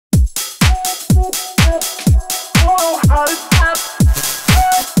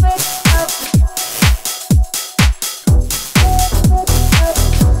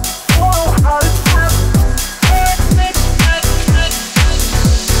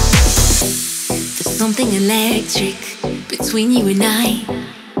something electric between you and I.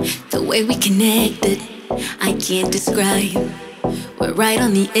 The way we connected, I can't describe. We're right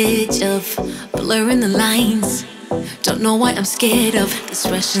on the edge of blurring the lines. Don't know why I'm scared of this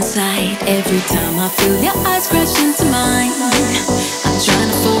rush inside. Every time I feel your eyes crash into mine, I'm trying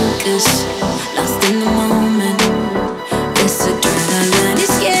to focus, lost in the moment. This adrenaline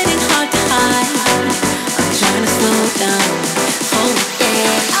is getting hard to hide. I'm trying to slow down. Oh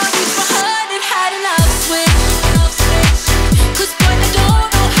yeah, I wish my heart had had an off switch. Cause boy, I don't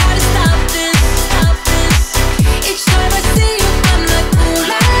know how to stop this. Each time I see you, I'm like ooh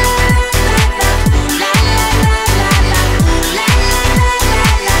la la la, ooh la la la la, ooh la la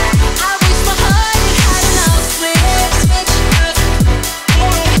la. I wish my heart had had an off switch.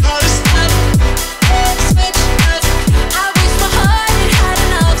 I wish my heart had had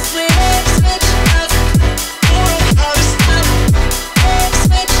an off switch.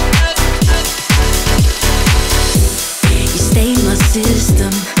 You stay in my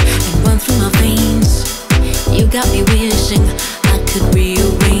system and run through my veins. You got me wishing I could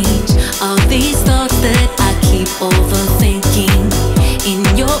rearrange all these thoughts that I keep overthinking. In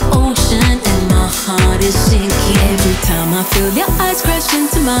your ocean and my heart is sinking. Every time I feel your eyes crash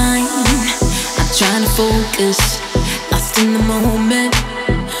into mine, I'm trying to focus, lost in the moment.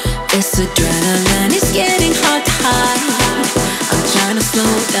 This adrenaline is getting hard to hide. I'm trying to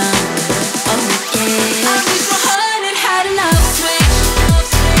slow down. Oh yeah, I wish my heart had had an off switch.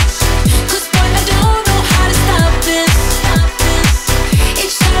 Cause boy, I don't know how to stop this.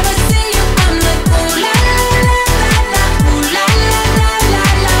 Each time I see you, I'm like ooh la la la la, ooh la la la la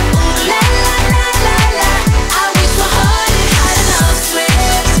la, ooh la la la la la. I wish my heart had had an off switch.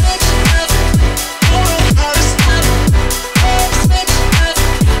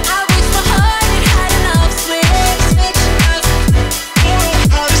 I wish my heart had had an off switch.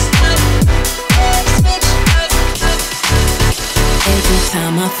 Every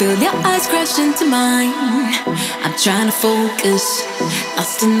time I feel your eyes crash into mine, I'm trying to focus,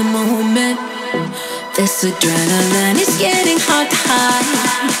 lost in the moment. This adrenaline is getting hard to hide.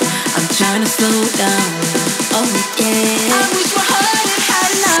 I'm trying to slow down. Oh yeah.